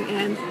hurting,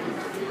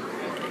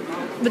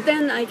 but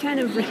then I kind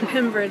of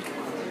remembered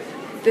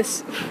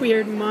this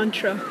weird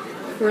mantra,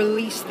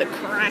 release the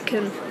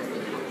Kraken.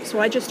 So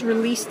I just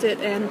released it,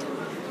 and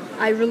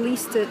I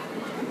released it,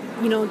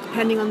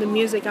 depending on the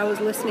music I was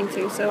listening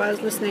to. So I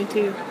was listening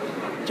to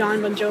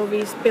John Bon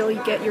Jovi's Billy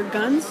Get Your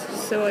Guns,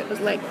 so it was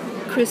like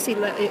Chrissy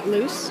Let It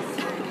Loose.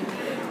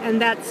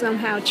 And that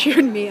somehow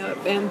cheered me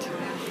up and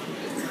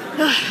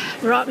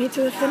brought me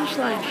to the finish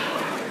line.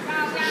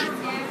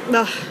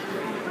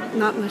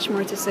 Not much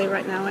more to say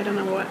right now. I don't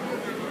know what.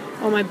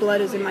 All my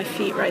blood is in my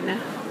feet right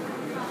now.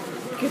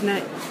 Good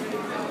night.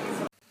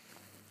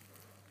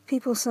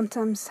 People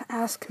sometimes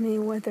ask me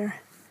whether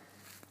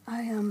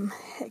I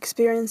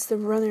experience the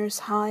runner's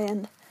high,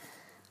 and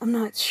I'm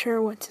not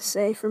sure what to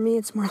say. For me,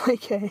 it's more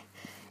like a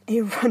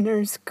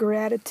runner's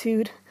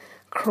gratitude,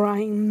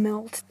 crying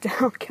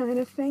meltdown kind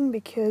of thing,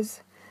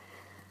 because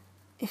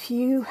if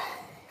you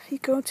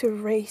go to a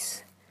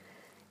race,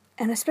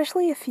 and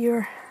especially if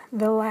you're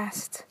the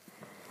last,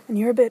 and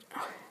you're a bit,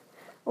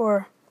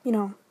 or,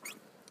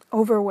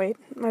 overweight,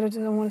 I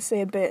don't want to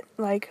say a bit,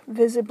 like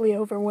visibly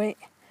overweight,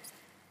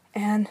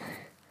 and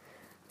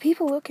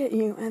people look at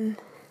you and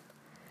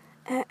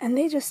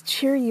they just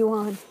cheer you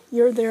on.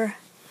 You're their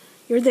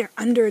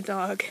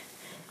underdog.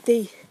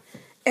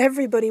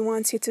 Everybody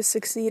wants you to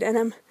succeed,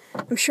 and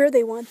I'm sure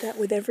they want that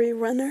with every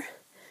runner.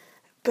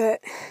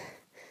 But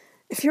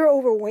if you're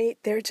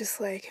overweight, they're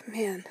just like,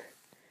 man,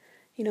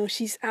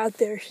 she's out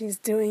there, she's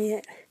doing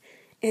it,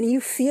 and you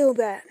feel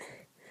that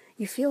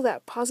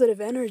positive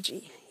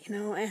energy,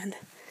 and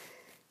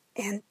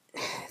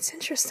it's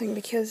interesting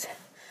because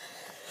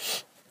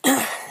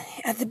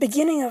at the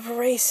beginning of a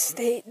race,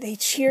 they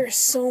cheer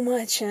so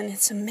much and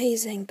it's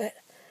amazing, but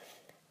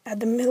at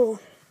the middle,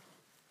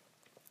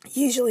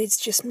 usually it's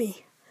just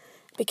me,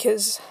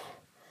 because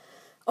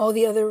all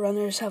the other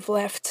runners have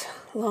left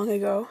long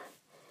ago,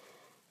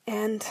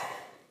 and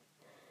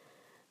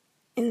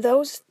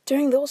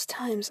during those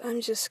times, I'm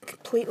just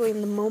completely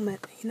in the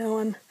moment.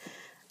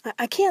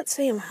 I can't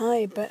say I'm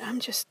high, but I'm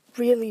just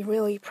really,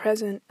 really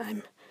present.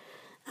 I'm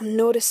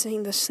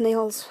noticing the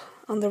snails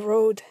on the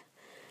road,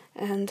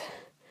 and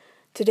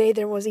today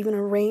there was even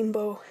a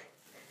rainbow,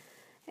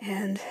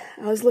 and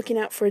I was looking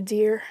out for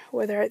deer,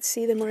 whether I'd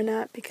see them or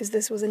not, because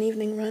this was an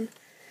evening run.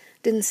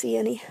 Didn't see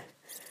any.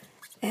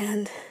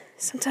 And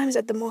sometimes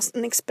at the most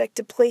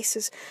unexpected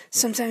places,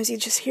 sometimes you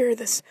just hear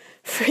this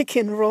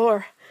freaking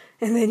roar,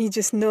 and then you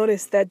just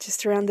notice that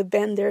just around the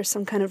bend there's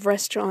some kind of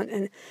restaurant,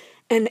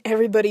 and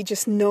everybody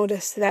just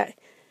noticed that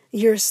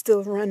you're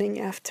still running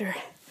after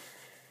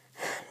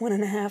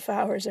 1.5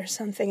 hours or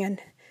something, and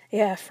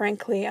yeah,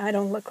 frankly, I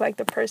don't look like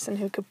the person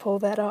who could pull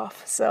that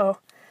off. So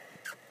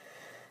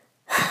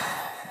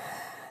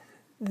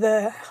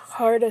the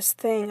hardest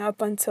thing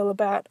up until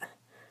about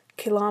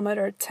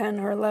kilometer 10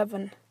 or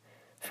 11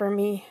 for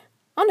me,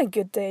 on a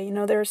good day,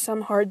 there are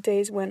some hard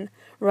days when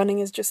running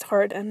is just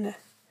hard, and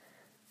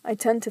I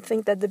tend to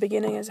think that the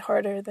beginning is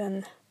harder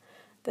than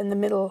the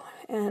middle,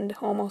 and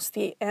almost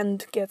the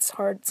end gets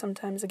hard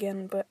sometimes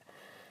again, but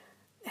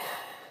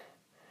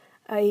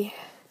I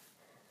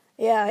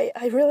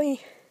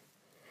really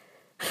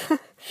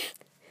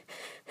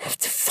have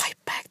to fight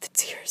back the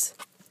tears.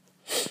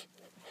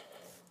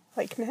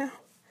 Like now.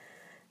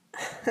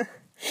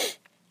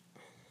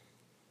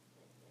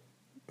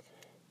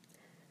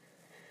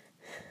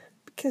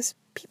 Because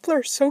people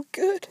are so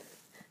good.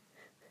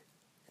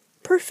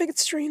 Perfect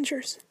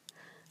strangers.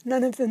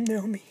 None of them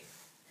know me.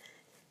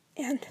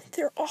 And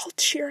they're all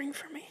cheering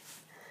for me.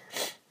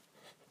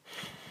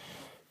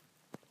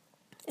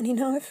 And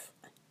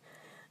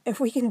if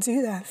we can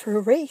do that for a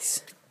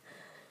race,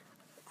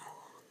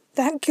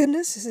 that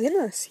goodness is in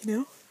us,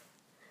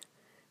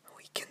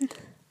 We can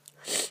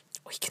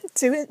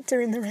do it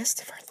during the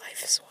rest of our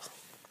life as well.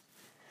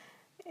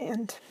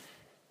 And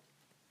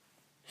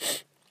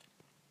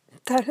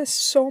that is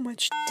so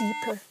much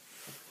deeper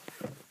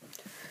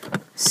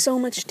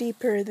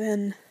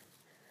than,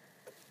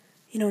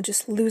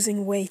 just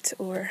losing weight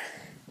or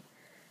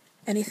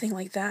anything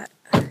like that.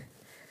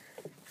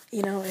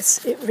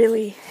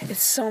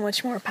 It's so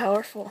much more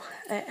powerful.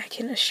 I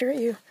can assure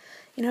you,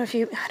 if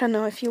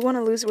you want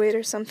to lose weight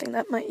or something,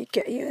 that might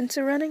get you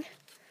into running.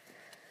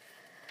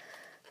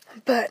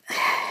 But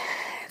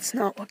it's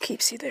not what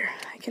keeps you there,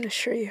 I can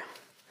assure you.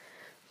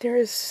 There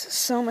is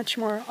so much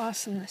more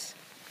awesomeness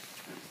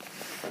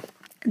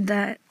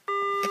that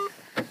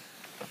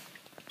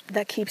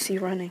keeps you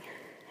running.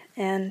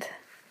 And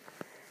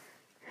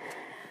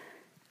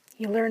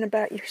you learn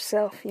about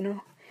yourself,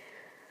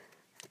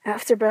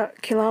 After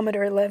about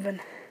kilometer 11,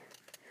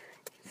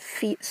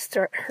 feet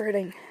start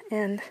hurting.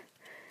 And,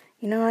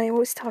 I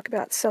always talk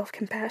about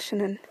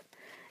self-compassion,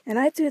 and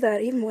I do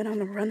that even when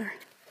I'm a runner.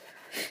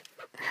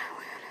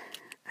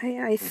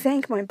 I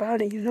thank my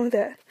body,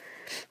 that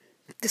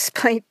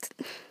despite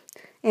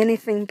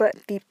anything but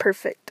the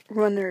perfect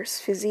runner's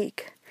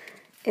physique.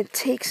 It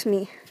takes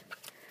me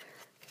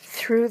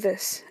through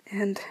this,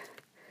 and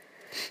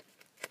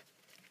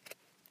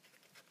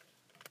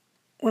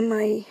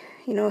when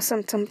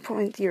some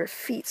point your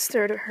feet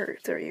start to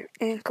hurt or your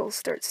ankle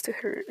starts to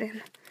hurt,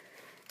 and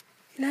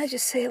I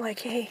just say like,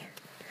 hey,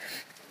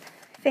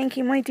 thank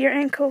you, my dear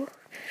ankle.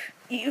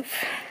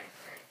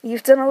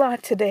 You've done a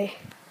lot today,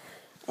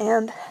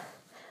 and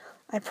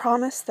I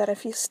promise that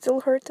if you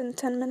still hurt in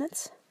 10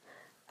 minutes,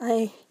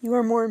 you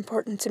are more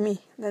important to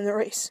me than the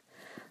race.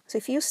 So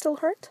if you still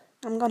hurt,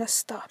 I'm gonna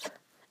stop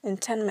in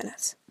 10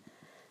 minutes.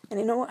 And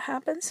you know what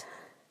happens?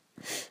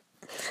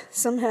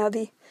 Somehow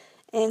the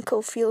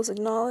ankle feels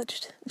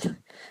acknowledged,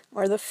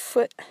 or the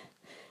foot.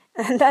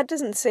 And that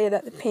doesn't say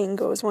that the pain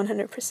goes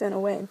 100%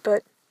 away,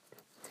 but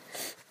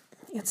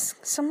it's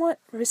somewhat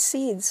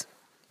recedes.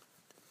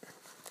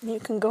 You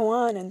can go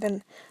on, and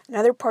then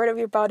another part of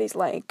your body's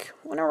like,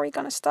 when are we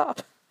gonna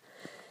stop?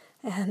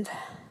 And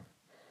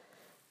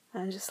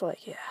I'm just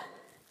like, yeah,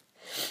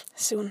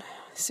 soon,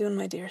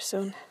 my dear,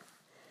 soon.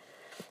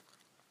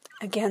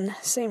 Again,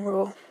 same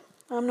rule.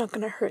 I'm not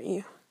gonna hurt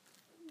you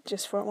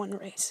just for one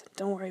race.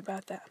 Don't worry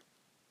about that.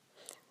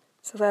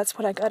 So that's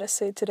what I gotta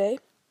say today.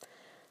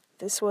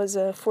 This was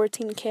a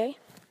 14K.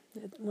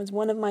 It was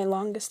one of my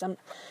longest. I'm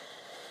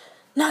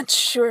not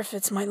sure if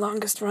it's my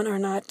longest run or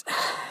not.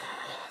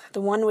 The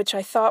one which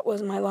I thought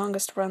was my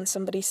longest run,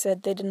 somebody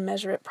said they didn't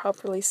measure it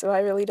properly, so I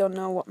really don't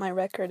know what my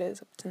record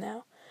is up to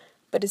now.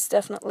 But it's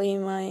definitely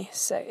in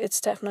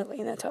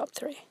the top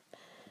 3.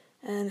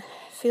 And it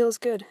feels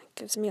good. It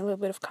gives me a little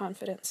bit of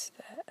confidence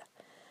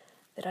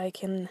that I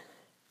can,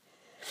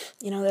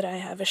 that I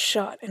have a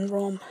shot in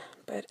Rome.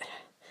 But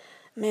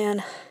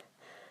man,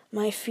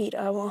 my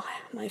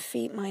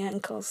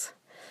ankles,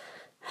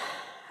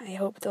 I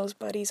hope those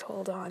buddies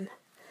hold on,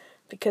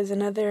 because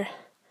another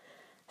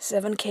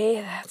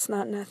 7K, that's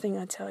not nothing,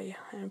 I tell you.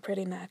 I'm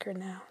pretty knackered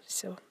now,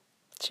 so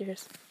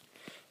cheers.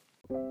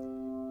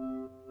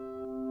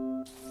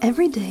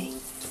 Every day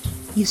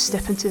you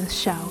step into the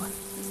shower.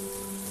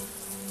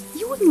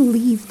 You wouldn't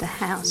leave the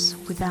house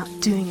without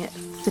doing it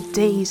for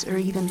days or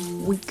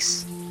even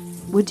weeks,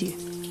 would you?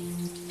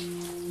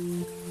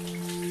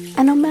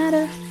 And no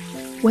matter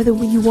whether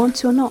you want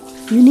to or not,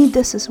 you need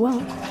this as well.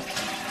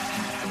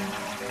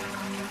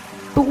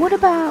 But what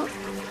about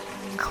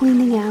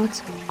cleaning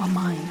out our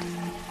mind?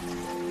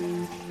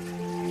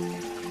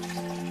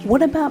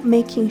 What about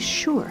making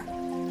sure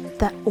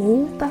that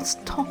all that's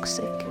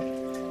toxic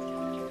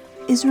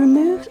is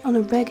removed on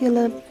a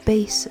regular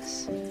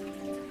basis?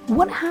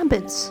 What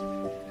habits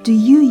do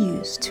you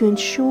use to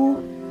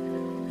ensure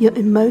your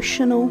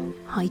emotional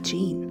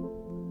hygiene?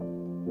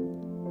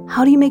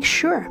 How do you make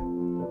sure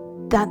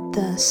that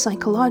the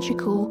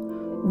psychological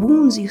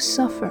wounds you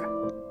suffer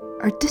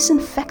are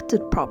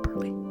disinfected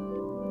properly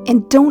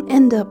and don't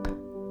end up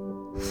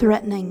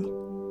threatening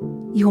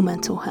your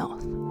mental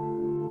health?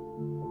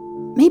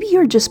 Maybe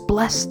you're just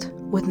blessed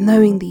with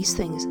knowing these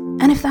things,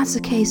 and if that's the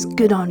case,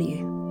 good on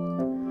you.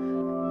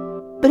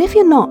 But if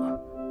you're not,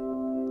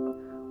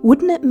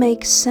 wouldn't it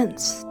make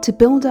sense to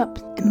build up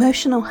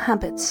emotional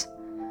habits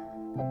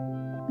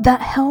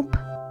that help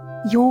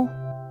your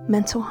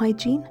mental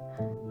hygiene?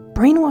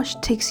 Brainwash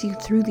takes you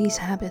through these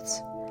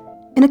habits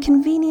in a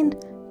convenient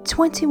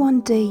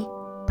 21-day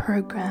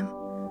program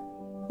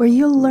where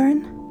you'll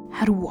learn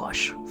how to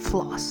wash,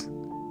 floss,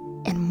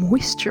 and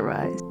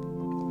moisturize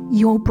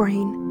your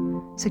brain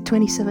so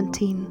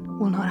 2017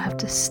 will not have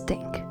to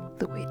stink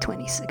the way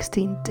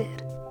 2016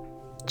 did.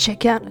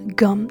 Check out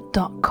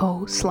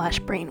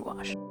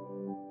gum.co/brainwash.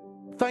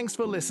 Thanks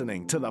for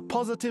listening to the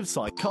Positive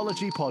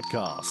Psychology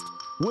Podcast.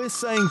 We're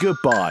saying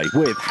goodbye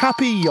with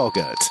happy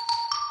yogurt.